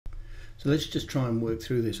So let's just try and work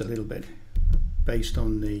through this a little bit based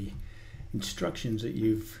on the instructions that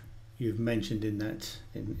you've mentioned in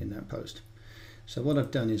that post. So what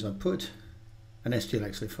I've done is I put an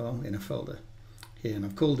sdlxliff file in a folder here, and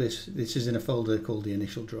I've called this is in a folder called the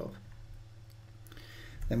initial drop.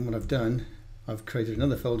 Then what I've done, I've created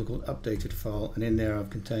another folder called updated file, and in there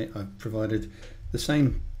I've provided the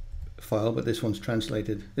same file, but this one's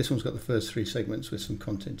translated. This one's got the first 3 segments with some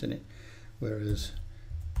content in it, whereas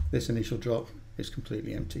this initial drop is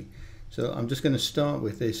completely empty. So I'm just going to start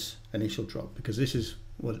with this initial drop because this is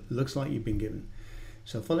what it looks like you've been given.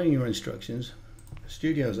 So following your instructions,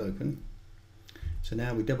 Studio's open. So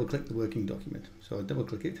now we double click the working document. So I double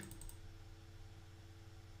click it.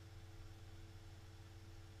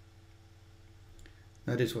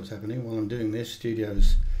 Notice what's happening while I'm doing this.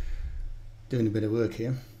 Studio's doing a bit of work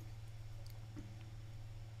here.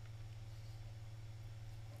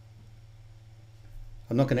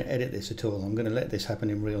 I'm not going to edit this at all. I'm going to let this happen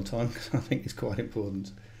in real time because I think it's quite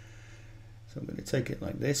important. So I'm going to take it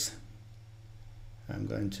like this. I'm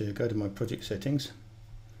going to go to my project settings.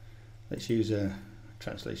 Let's use a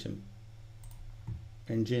translation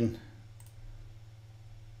engine.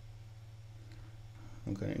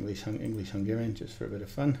 I'm going English Hungarian just for a bit of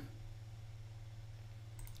fun.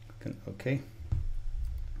 Okay.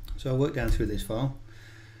 So I'll work down through this file.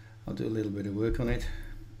 I'll do a little bit of work on it.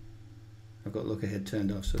 I've got look ahead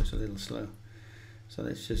turned off, so it's a little slow. So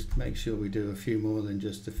let's just make sure we do a few more than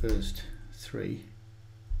just the first 3.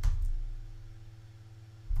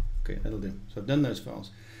 Okay, that'll do. So I've done those files.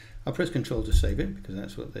 I'll press Control to save it because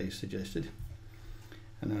that's what they suggested,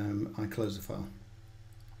 and I close the file.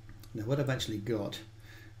 Now what I've actually got,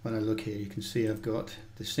 when I look here, you can see I've got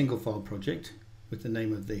the single file project with the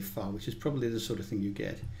name of the file, which is probably the sort of thing you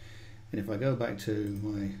get. And if I go back to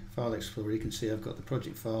my file explorer, you can see I've got the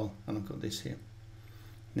project file and I've got this here.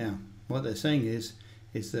 Now what they're saying is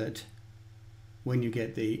that when you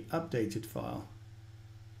get the updated file,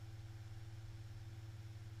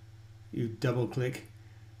 you double click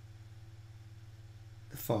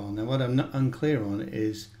the file. Now what I'm not unclear on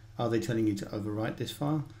is, are they telling you to overwrite this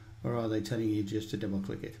file or are they telling you just to double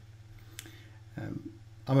click it?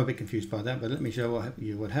 I'm a bit confused by that, but let me show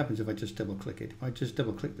you what happens if I just double click it. If I just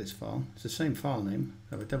double click this file, it's the same file name.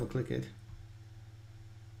 If I double click it,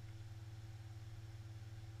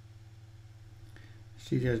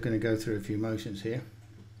 Studio is going to go through a few motions here.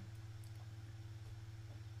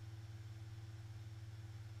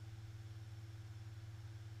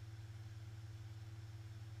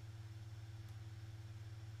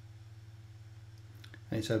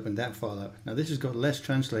 And it's opened that file up. Now this has got less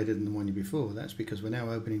translated than the one before. That's because we're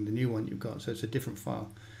now opening the new one you've got, so it's a different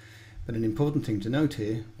file. But an important thing to note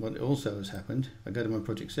here, what also has happened, I go to my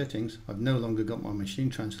project settings, I've no longer got my machine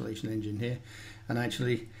translation engine here, and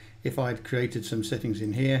actually if I'd created some settings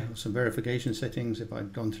in here, or some verification settings, if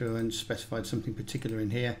I'd gone through and specified something particular in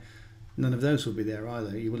here, none of those will be there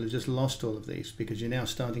either. You will have just lost all of these because you're now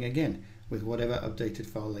starting again with whatever updated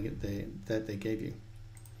file that they gave you.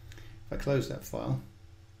 If I close that file,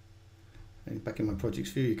 and back in my projects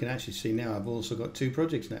view, you can actually see now I've also got 2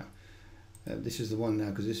 projects now. This is the one now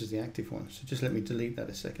because this is the active one. So just let me delete that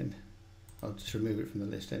a second. I'll just remove it from the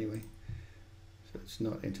list anyway, so it's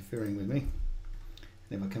not interfering with me.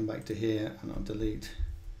 And if I come back to here and I'll delete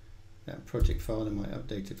that project file in my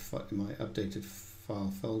updated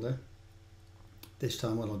file folder, this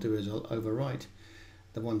time what I'll do is I'll overwrite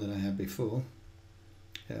the one that I had before.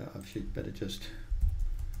 I should better just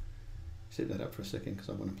zip that up for a second because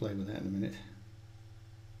I want to play with that in a minute.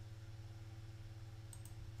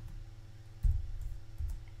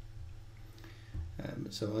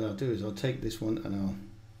 So what I'll do is I'll take this one and I'll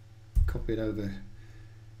copy it over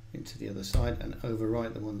into the other side and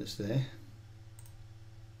overwrite the one that's there.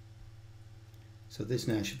 So this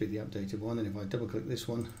now should be the updated one, and if I double click this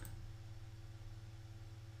one,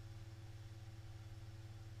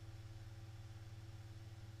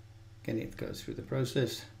 again it goes through the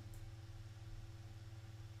process.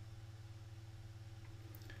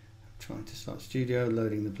 Trying to start Studio,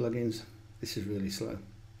 loading the plugins. This is really slow.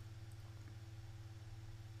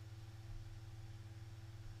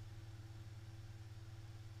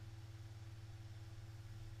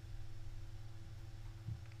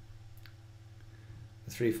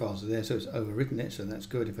 The 3 files are there, so it's overwritten it, so that's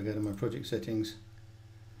good. If I go to my project settings,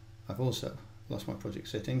 I've also lost my project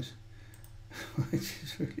settings, which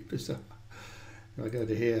is really bizarre. If I go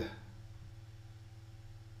to here,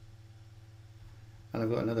 and I've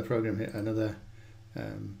got another program here, another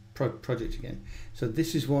project again. So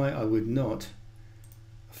this is why I would not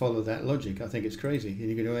follow that logic. I think it's crazy, and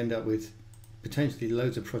you're going to end up with potentially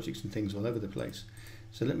loads of projects and things all over the place.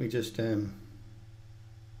 So let me just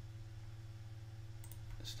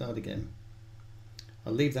start again.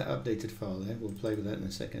 I'll leave that updated file there, we'll play with that in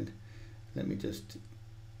a second. Let me just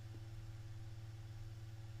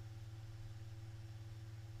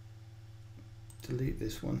delete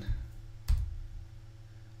this one.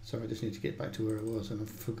 Sorry, I just need to get back to where I was and I've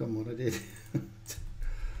forgotten what I did.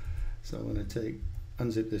 So I'm going to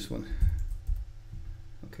unzip this one.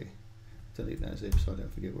 Okay, delete that zip so I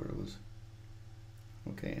don't forget where I was.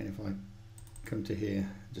 Okay, and if I come to here,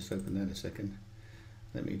 just open that a second.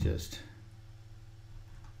 Let me just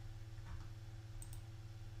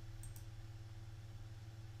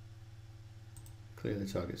clear the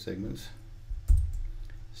target segments,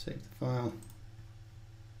 save the file,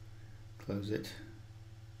 close it,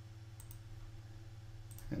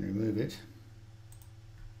 and remove it.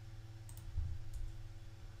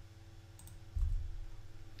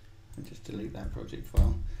 And just delete that project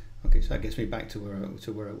file. Okay, so that gets me back to where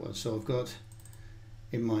I was. So I've got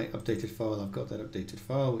in my updated file, I've got that updated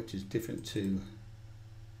file, which is different to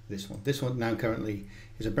this one. This one now currently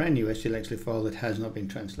is a brand new sdlxliff file that has not been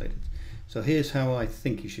translated. So here's how I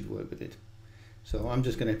think you should work with it. So I'm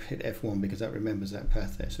just going to hit F1 because that remembers that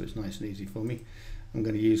path there, so it's nice and easy for me. I'm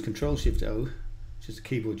going to use Control-Shift-O, which is a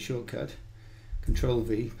keyboard shortcut,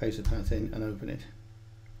 Control-V, paste the path in and open it.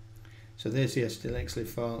 So there's the sdlxliff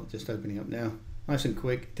file, just opening up now. Nice and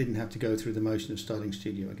quick, didn't have to go through the motion of starting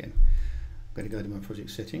Studio again. I'm going to go to my project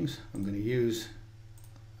settings. I'm going to use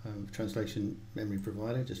translation memory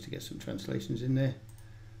provider just to get some translations in there.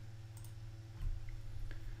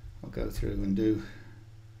 I'll go through and do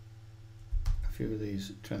a few of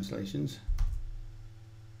these translations.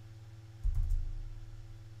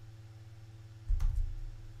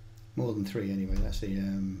 More than 3 anyway, that's the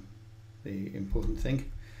important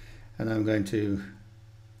thing. And I'm going to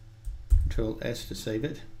Control S to save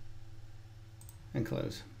it and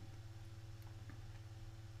close.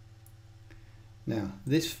 Now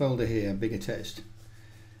this folder here, Bigger Test,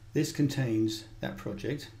 this contains that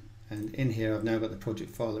project, and in here I've now got the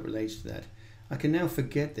project file that relates to that. I can now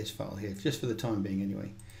forget this file here, just for the time being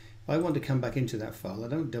anyway. If I want to come back into that file, I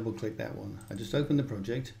don't double click that one, I just open the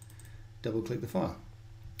project, double click the file.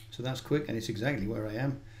 So that's quick and it's exactly where I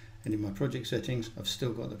am, and in my project settings I've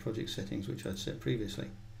still got the project settings which I'd set previously.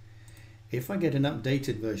 If I get an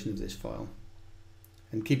updated version of this file,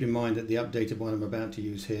 and keep in mind that the updated one I'm about to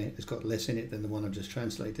use here has got less in it than the one I've just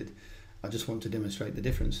translated, I just want to demonstrate the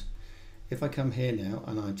difference. If I come here now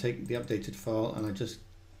and I take the updated file and I just,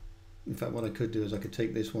 in fact what I could do is I could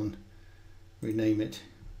take this one, rename it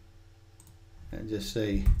and just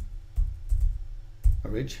say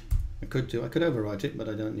orig. I could overwrite it, but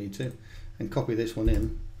I don't need to, and copy this one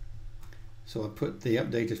in. So I put the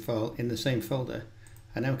updated file in the same folder.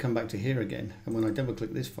 I now come back to here again, and when I double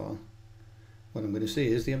click this file, what I'm going to see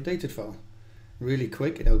is the updated file. Really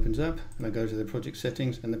quick, it opens up and I go to the project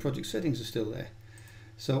settings and the project settings are still there.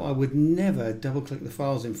 So I would never double click the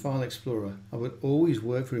files in File Explorer. I would always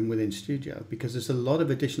work from within Studio because there's a lot of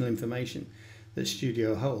additional information that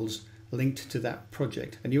Studio holds linked to that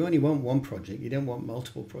project, and you only want one project, you don't want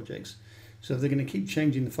multiple projects. So if they're going to keep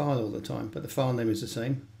changing the file all the time but the file name is the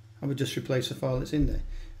same, I would just replace the file that's in there,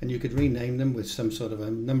 and you could rename them with some sort of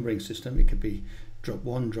a numbering system. It could be drop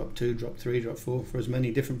 1, drop 2, drop 3, drop 4 for as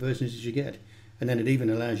many different versions as you get, and then it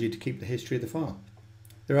even allows you to keep the history of the file.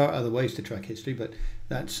 There are other ways to track history, but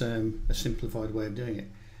that's a simplified way of doing it,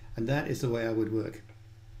 and that is the way I would work,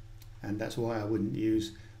 and that's why I wouldn't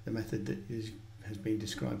use the method that has been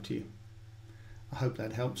described to you. I hope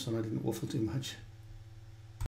that helps and I didn't waffle too much.